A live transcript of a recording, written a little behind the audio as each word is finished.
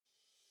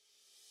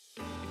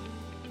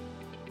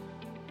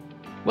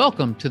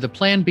Welcome to the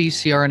Plan B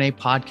CRNA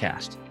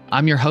podcast.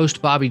 I'm your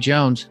host, Bobby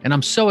Jones, and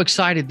I'm so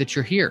excited that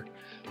you're here.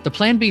 The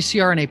Plan B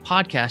CRNA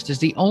podcast is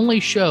the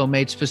only show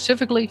made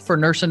specifically for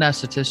nurse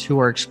anesthetists who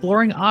are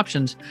exploring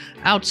options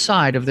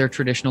outside of their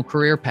traditional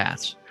career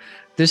paths.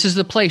 This is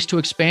the place to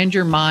expand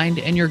your mind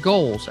and your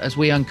goals as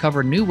we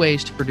uncover new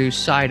ways to produce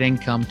side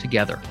income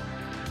together.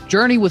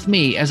 Journey with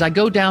me as I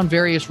go down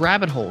various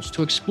rabbit holes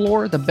to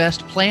explore the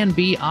best Plan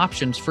B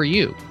options for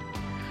you.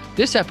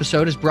 This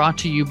episode is brought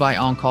to you by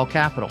OnCall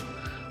Capital.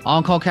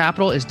 OnCall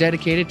Capital is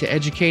dedicated to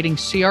educating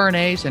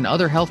CRNAs and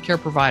other healthcare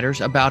providers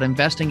about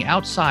investing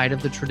outside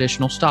of the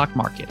traditional stock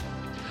market.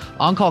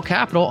 OnCall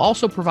Capital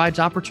also provides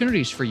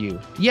opportunities for you,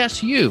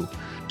 yes, you,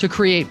 to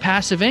create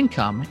passive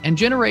income and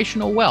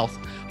generational wealth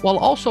while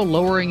also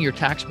lowering your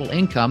taxable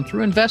income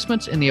through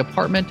investments in the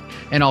apartment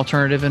and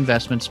alternative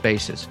investment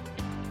spaces.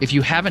 If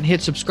you haven't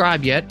hit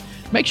subscribe yet,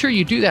 make sure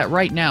you do that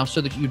right now so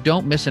that you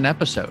don't miss an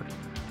episode.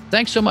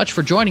 Thanks so much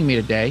for joining me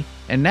today,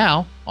 and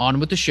now on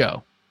with the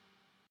show.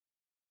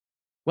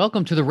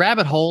 Welcome to the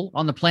rabbit hole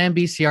on the Plan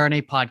B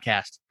CRNA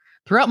podcast.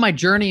 Throughout my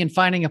journey in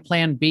finding a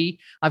Plan B,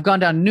 I've gone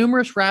down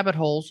numerous rabbit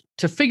holes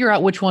to figure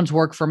out which ones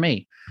work for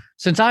me.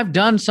 Since I've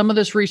done some of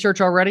this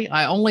research already,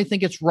 I only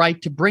think it's right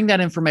to bring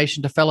that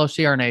information to fellow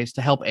CRNAs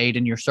to help aid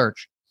in your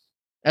search.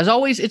 As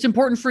always, it's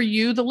important for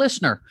you, the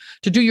listener,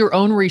 to do your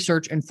own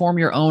research and form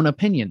your own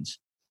opinions.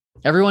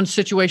 Everyone's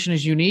situation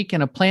is unique,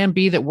 and a Plan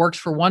B that works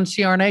for one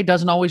CRNA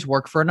doesn't always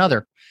work for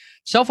another.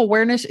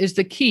 Self-awareness is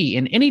the key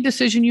in any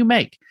decision you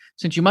make,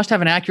 since you must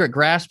have an accurate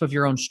grasp of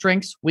your own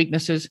strengths,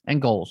 weaknesses,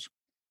 and goals.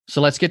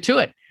 So let's get to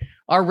it.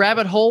 Our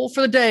rabbit hole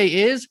for the day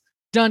is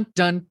dun,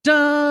 dun,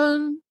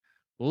 dun,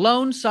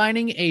 loan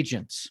signing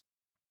agents.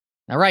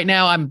 Now, right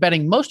now, I'm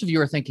betting most of you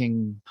are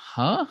thinking,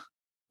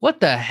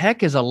 what the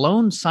heck is a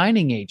loan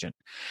signing agent?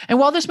 And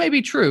while this may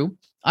be true,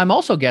 I'm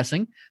also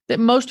guessing that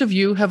most of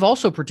you have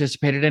also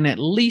participated in at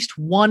least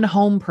one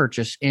home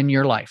purchase in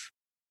your life.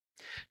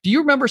 Do you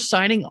remember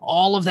signing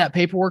all of that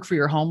paperwork for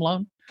your home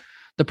loan?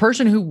 The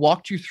person who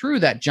walked you through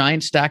that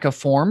giant stack of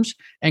forms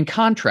and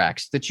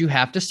contracts that you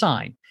have to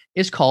sign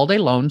is called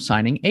a loan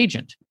signing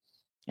agent.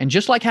 And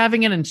just like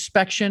having an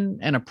inspection,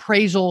 an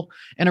appraisal,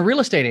 and a real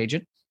estate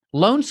agent,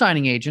 loan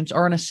signing agents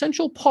are an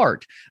essential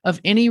part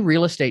of any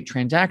real estate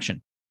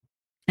transaction.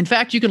 In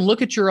fact, you can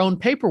look at your own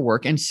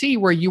paperwork and see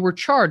where you were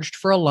charged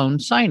for a loan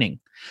signing.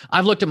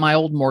 I've looked at my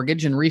old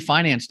mortgage and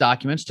refinance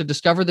documents to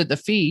discover that the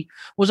fee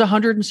was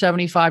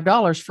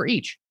 $175 for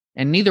each,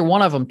 and neither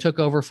one of them took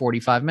over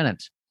 45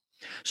 minutes.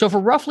 So for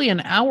roughly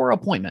an hour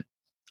appointment,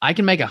 I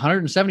can make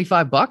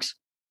 $175.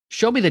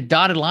 Show me the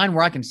dotted line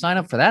where I can sign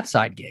up for that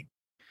side gig.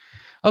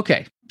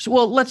 Okay, so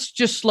let's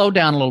just slow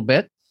down a little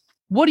bit.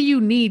 What do you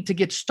need to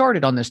get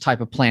started on this type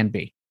of Plan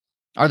B?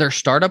 Are there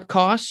startup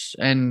costs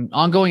and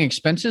ongoing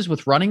expenses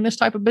with running this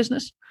type of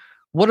business?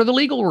 What are the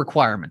legal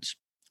requirements?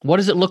 What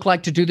does it look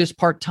like to do this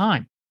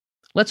part-time?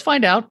 Let's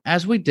find out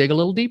as we dig a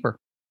little deeper.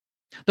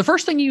 The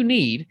first thing you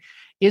need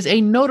is a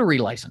notary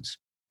license.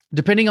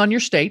 Depending on your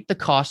state, the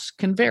costs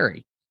can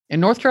vary. In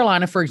North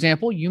Carolina, for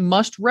example, you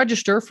must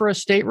register for a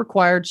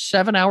state-required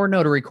 7-hour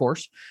notary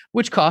course,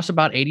 which costs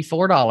about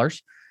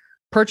 $84,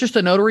 purchase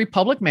the Notary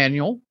Public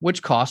Manual,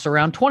 which costs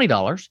around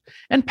 $20,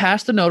 and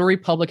pass the Notary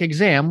Public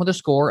exam with a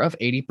score of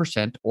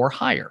 80% or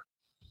higher.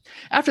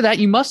 After that,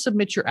 you must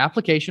submit your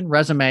application,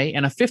 resume,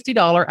 and a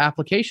 $50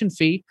 application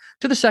fee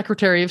to the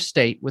Secretary of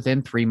State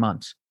within 3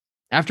 months.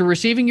 After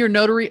receiving your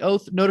notary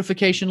oath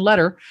notification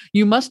letter,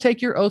 you must take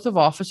your oath of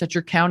office at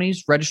your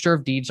county's Register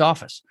of Deeds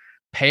office,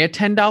 pay a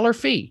 $10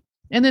 fee,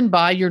 and then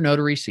buy your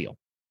notary seal.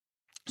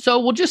 So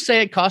we'll just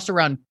say it costs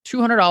around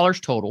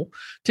 $200 total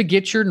to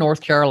get your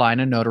North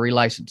Carolina notary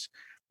license.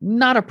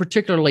 Not a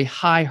particularly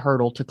high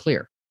hurdle to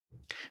clear.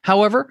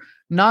 However,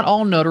 not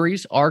all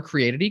notaries are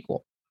created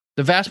equal.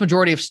 The vast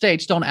majority of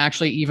states don't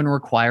actually even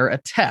require a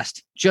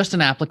test, just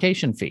an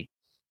application fee.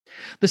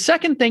 The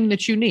second thing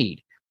that you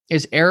need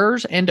is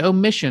errors and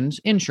omissions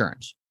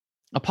insurance.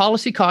 A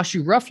policy costs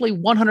you roughly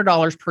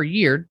 $100 per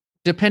year,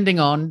 depending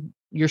on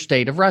your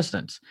state of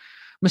residence.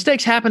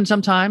 Mistakes happen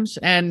sometimes,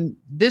 and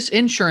this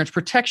insurance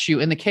protects you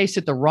in the case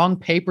that the wrong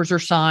papers are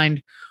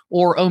signed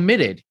or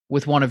omitted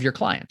with one of your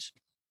clients.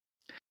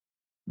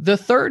 The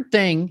third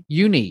thing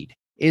you need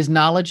is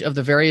knowledge of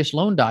the various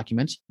loan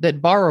documents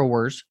that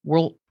borrowers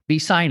will be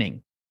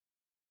signing.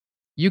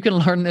 You can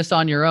learn this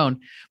on your own,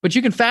 but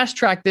you can fast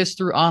track this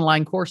through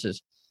online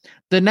courses.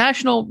 The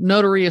National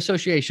Notary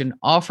Association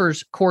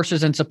offers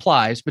courses and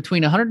supplies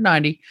between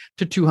 $190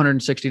 to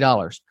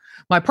 $260.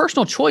 My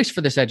personal choice for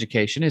this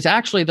education is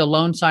actually the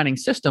loan signing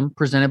system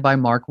presented by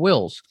Mark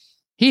Wills.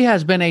 He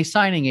has been a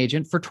signing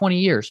agent for 20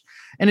 years,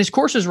 and his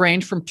courses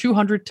range from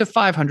 $200 to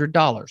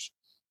 $500.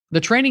 The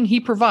training he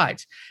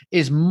provides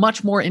is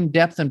much more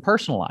in-depth and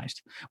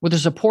personalized, with a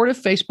supportive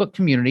Facebook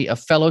community of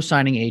fellow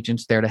signing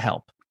agents there to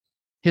help.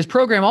 His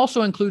program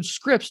also includes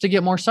scripts to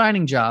get more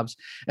signing jobs,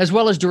 as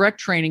well as direct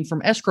training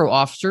from escrow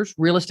officers,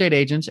 real estate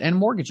agents, and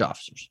mortgage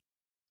officers.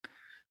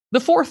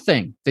 The fourth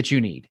thing that you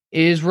need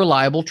is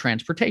reliable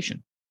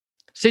transportation.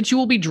 Since you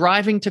will be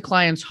driving to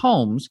clients'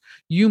 homes,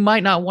 you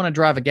might not want to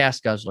drive a gas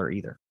guzzler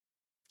either.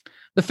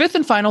 The fifth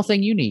and final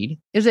thing you need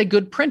is a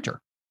good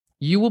printer.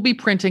 You will be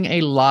printing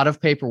a lot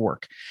of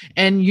paperwork,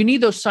 and you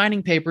need those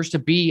signing papers to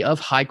be of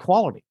high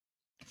quality.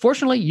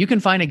 Fortunately, you can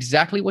find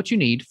exactly what you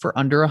need for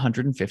under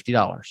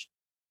 $150.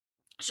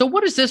 So,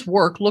 what does this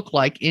work look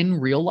like in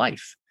real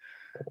life?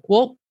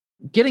 Well,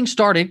 getting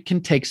started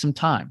can take some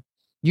time.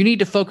 You need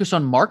to focus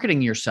on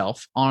marketing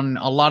yourself on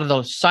a lot of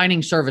those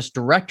signing service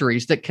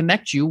directories that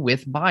connect you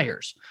with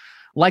buyers.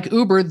 Like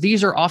Uber,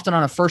 these are often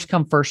on a first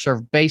come, first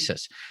served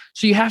basis.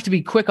 So you have to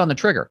be quick on the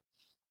trigger.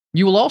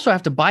 You will also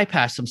have to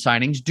bypass some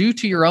signings due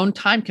to your own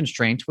time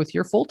constraints with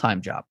your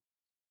full-time job.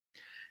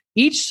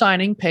 Each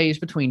signing pays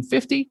between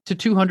 $50 to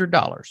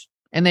 $200,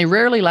 and they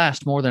rarely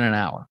last more than an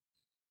hour.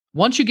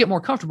 Once you get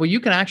more comfortable, you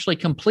can actually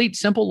complete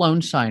simple loan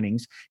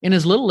signings in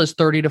as little as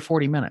 30 to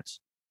 40 minutes.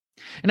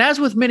 And as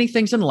with many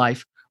things in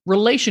life,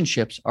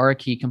 relationships are a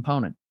key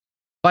component.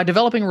 By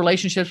developing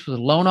relationships with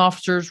loan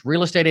officers,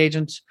 real estate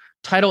agents,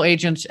 title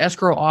agents,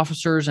 escrow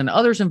officers, and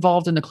others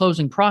involved in the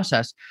closing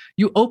process,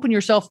 you open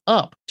yourself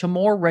up to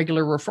more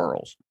regular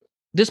referrals.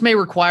 This may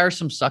require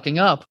some sucking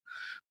up,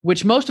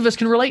 which most of us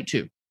can relate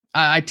to.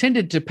 I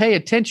tended to pay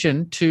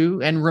attention to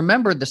and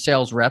remember the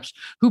sales reps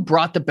who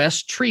brought the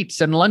best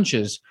treats and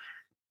lunches.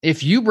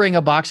 If you bring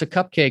a box of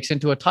cupcakes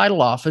into a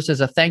title office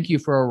as a thank you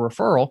for a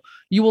referral,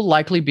 you will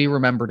likely be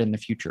remembered in the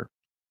future.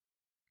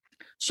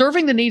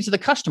 Serving the needs of the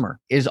customer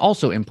is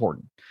also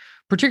important.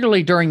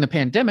 Particularly during the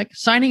pandemic,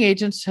 signing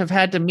agents have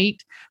had to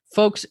meet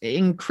folks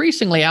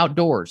increasingly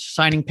outdoors,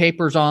 signing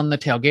papers on the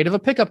tailgate of a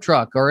pickup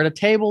truck or at a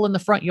table in the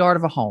front yard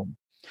of a home.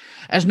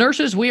 As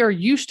nurses, we are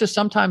used to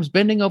sometimes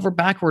bending over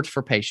backwards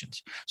for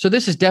patients, so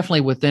this is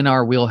definitely within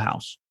our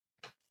wheelhouse.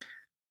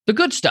 The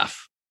good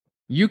stuff.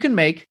 You can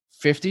make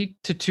 $50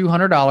 to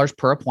 $200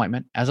 per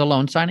appointment as a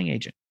loan signing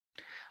agent.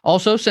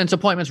 Also, since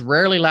appointments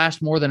rarely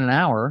last more than an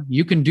hour,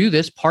 you can do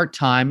this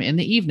part-time in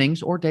the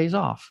evenings or days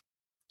off.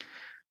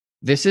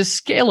 This is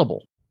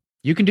scalable.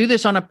 You can do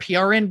this on a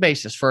PRN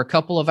basis for a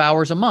couple of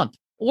hours a month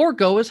or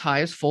go as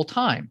high as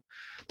full-time.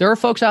 There are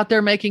folks out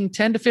there making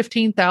 $10,000 to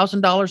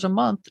 $15,000 a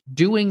month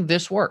doing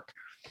this work.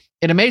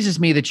 It amazes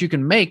me that you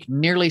can make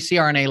nearly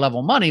CRNA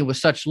level money with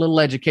such little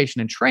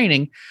education and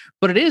training,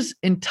 but it is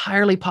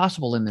entirely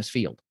possible in this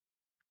field.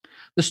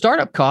 The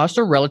startup costs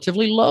are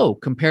relatively low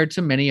compared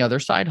to many other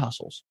side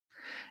hustles.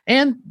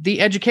 And the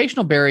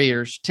educational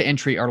barriers to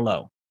entry are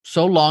low,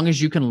 so long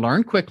as you can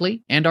learn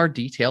quickly and are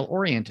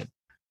detail-oriented.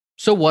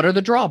 So what are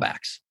the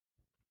drawbacks?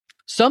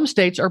 Some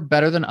states are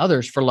better than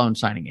others for loan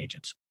signing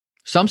agents.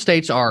 Some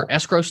states are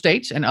escrow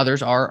states and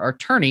others are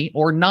attorney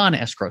or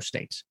non-escrow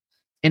states.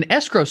 In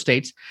escrow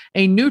states,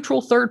 a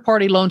neutral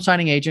third-party loan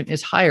signing agent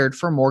is hired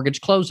for mortgage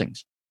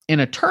closings. In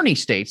attorney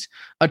states,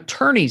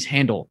 attorneys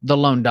handle the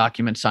loan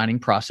document signing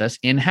process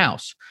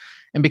in-house.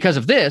 And because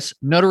of this,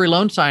 notary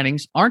loan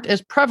signings aren't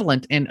as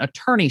prevalent in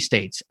attorney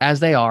states as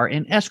they are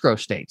in escrow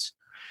states.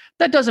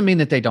 That doesn't mean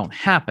that they don't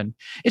happen.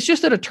 It's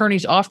just that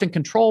attorneys often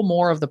control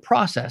more of the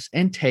process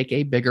and take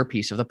a bigger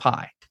piece of the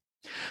pie.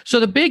 So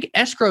the big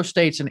escrow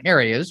states and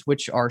areas,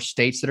 which are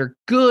states that are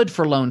good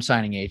for loan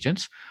signing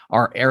agents,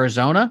 are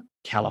Arizona,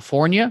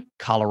 California,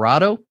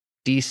 Colorado,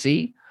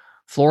 DC,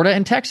 Florida,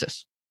 and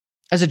Texas.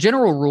 As a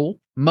general rule,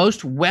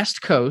 most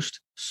West Coast,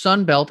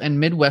 Sun Belt, and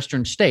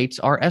Midwestern states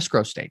are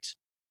escrow states.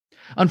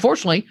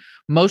 Unfortunately,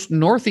 most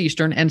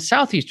Northeastern and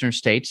Southeastern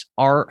states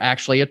are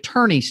actually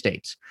attorney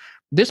states.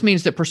 This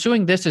means that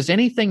pursuing this as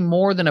anything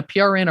more than a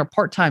PRN or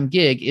part-time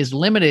gig is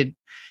limited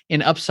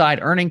in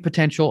upside earning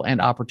potential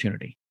and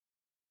opportunity.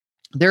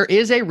 There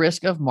is a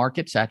risk of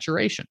market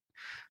saturation.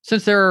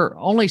 Since there are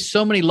only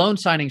so many loan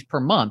signings per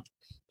month,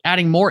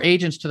 adding more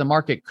agents to the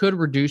market could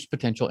reduce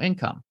potential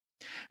income.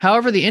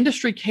 However, the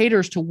industry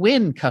caters to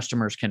when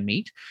customers can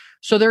meet,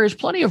 so there is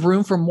plenty of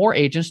room for more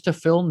agents to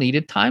fill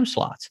needed time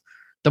slots.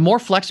 The more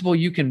flexible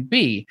you can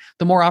be,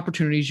 the more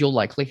opportunities you'll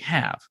likely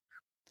have.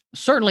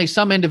 Certainly,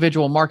 some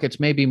individual markets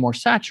may be more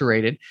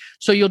saturated,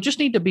 so you'll just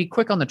need to be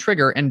quick on the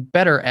trigger and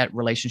better at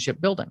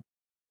relationship building.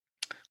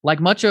 Like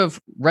much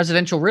of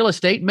residential real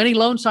estate, many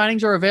loan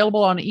signings are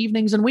available on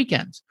evenings and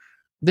weekends.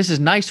 This is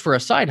nice for a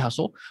side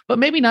hustle, but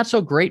maybe not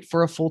so great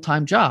for a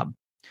full-time job.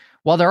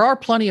 While there are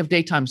plenty of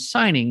daytime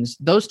signings,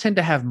 those tend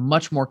to have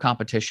much more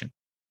competition.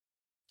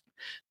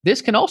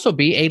 This can also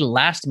be a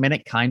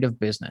last-minute kind of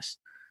business.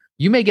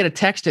 You may get a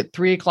text at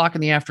 3 o'clock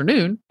in the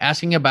afternoon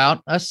asking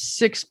about a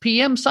 6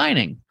 p.m.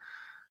 signing.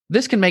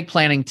 This can make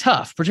planning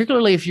tough,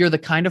 particularly if you're the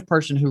kind of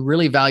person who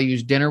really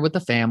values dinner with the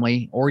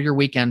family or your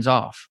weekends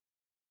off.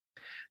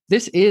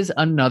 This is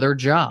another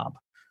job.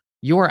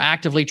 You are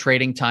actively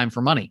trading time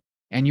for money,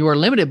 and you are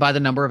limited by the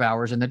number of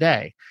hours in the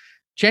day.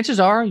 Chances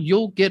are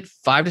you'll get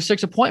 5 to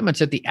 6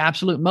 appointments at the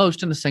absolute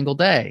most in a single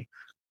day.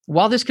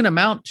 While this can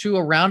amount to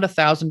around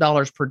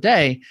 $1,000 per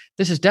day,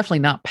 this is definitely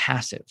not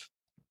passive.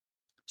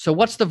 So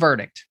what's the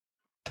verdict?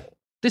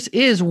 This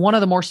is one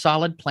of the more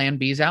solid plan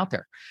Bs out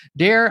there.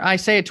 Dare I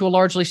say it to a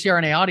largely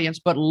CRNA audience,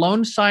 but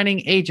loan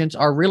signing agents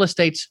are real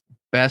estate's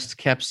best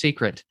kept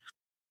secret.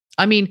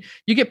 I mean,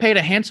 you get paid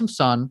a handsome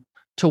sum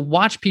to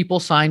watch people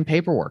sign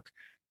paperwork.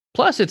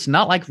 Plus, it's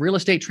not like real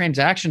estate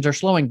transactions are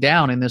slowing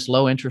down in this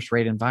low interest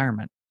rate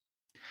environment.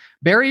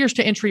 Barriers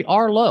to entry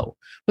are low,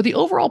 but the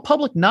overall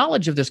public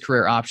knowledge of this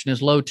career option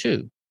is low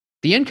too.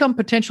 The income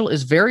potential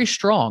is very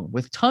strong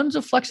with tons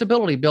of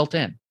flexibility built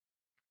in.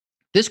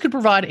 This could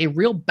provide a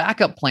real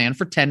backup plan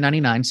for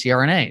 1099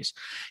 CRNAs.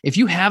 If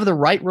you have the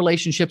right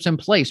relationships in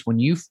place when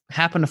you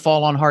happen to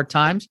fall on hard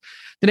times,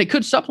 then it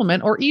could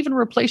supplement or even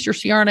replace your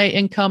CRNA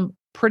income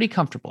pretty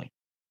comfortably.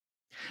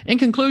 In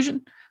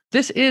conclusion,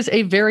 this is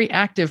a very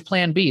active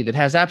Plan B that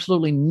has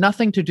absolutely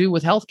nothing to do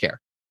with healthcare,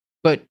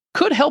 but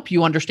could help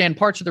you understand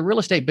parts of the real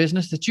estate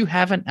business that you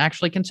haven't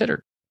actually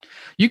considered.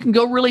 You can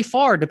go really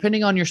far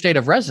depending on your state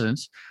of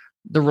residence,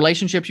 the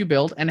relationships you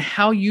build, and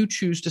how you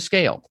choose to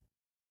scale.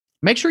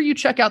 Make sure you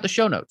check out the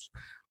show notes,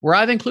 where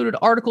I've included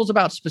articles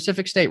about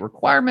specific state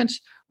requirements,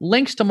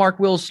 links to Mark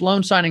Will's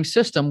loan signing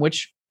system,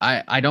 which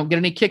I don't get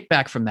any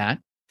kickback from that,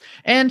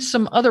 and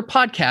some other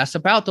podcasts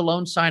about the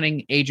loan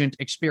signing agent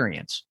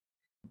experience.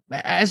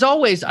 As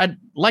always, I'd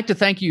like to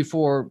thank you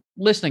for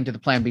listening to the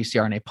Plan B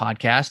CRNA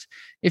podcast.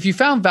 If you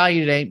found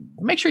value today,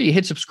 make sure you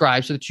hit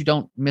subscribe so that you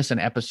don't miss an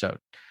episode.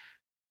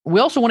 We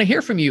also want to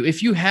hear from you.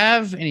 If you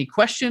have any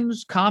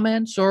questions,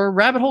 comments, or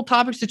rabbit hole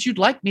topics that you'd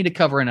like me to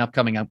cover in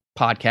upcoming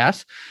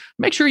podcasts,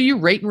 make sure you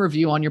rate and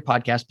review on your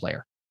podcast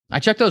player. I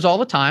check those all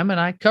the time,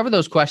 and I cover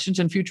those questions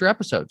in future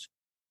episodes.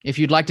 If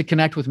you'd like to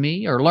connect with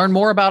me or learn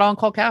more about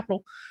OnCall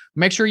Capital,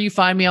 make sure you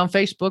find me on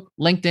Facebook,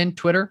 LinkedIn,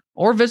 Twitter,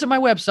 or visit my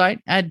website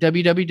at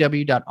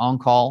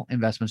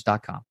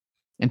www.oncallinvestments.com.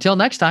 Until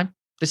next time,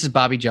 this is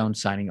Bobby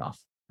Jones signing off.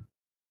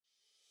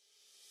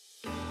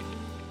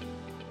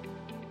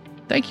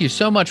 Thank you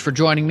so much for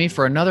joining me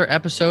for another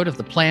episode of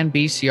the Plan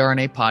B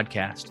CRNA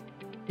podcast.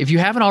 If you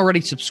haven't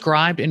already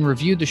subscribed and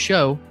reviewed the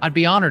show, I'd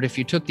be honored if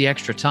you took the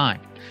extra time.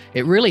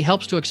 It really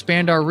helps to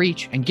expand our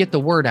reach and get the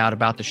word out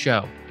about the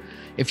show.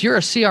 If you're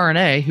a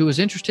CRNA who is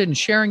interested in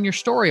sharing your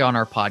story on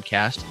our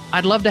podcast,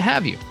 I'd love to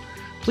have you.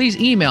 Please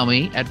email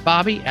me at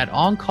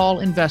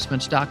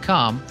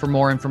bobby@oncallinvestments.com for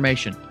more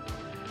information.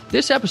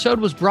 This episode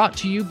was brought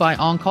to you by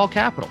OnCall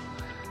Capital.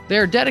 They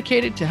are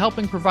dedicated to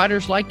helping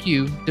providers like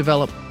you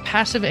develop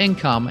passive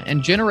income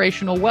and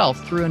generational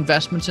wealth through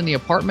investments in the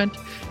apartment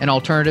and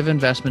alternative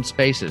investment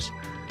spaces.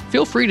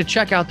 Feel free to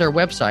check out their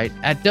website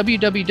at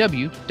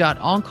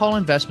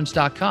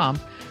www.oncallinvestments.com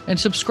and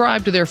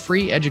subscribe to their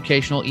free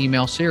educational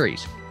email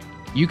series.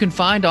 You can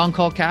find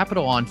OnCall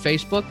Capital on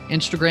Facebook,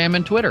 Instagram,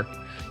 and Twitter.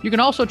 You can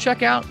also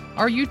check out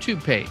our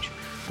YouTube page,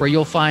 where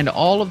you'll find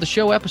all of the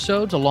show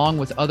episodes along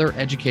with other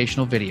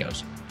educational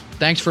videos.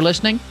 Thanks for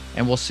listening,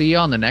 and we'll see you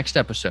on the next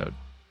episode.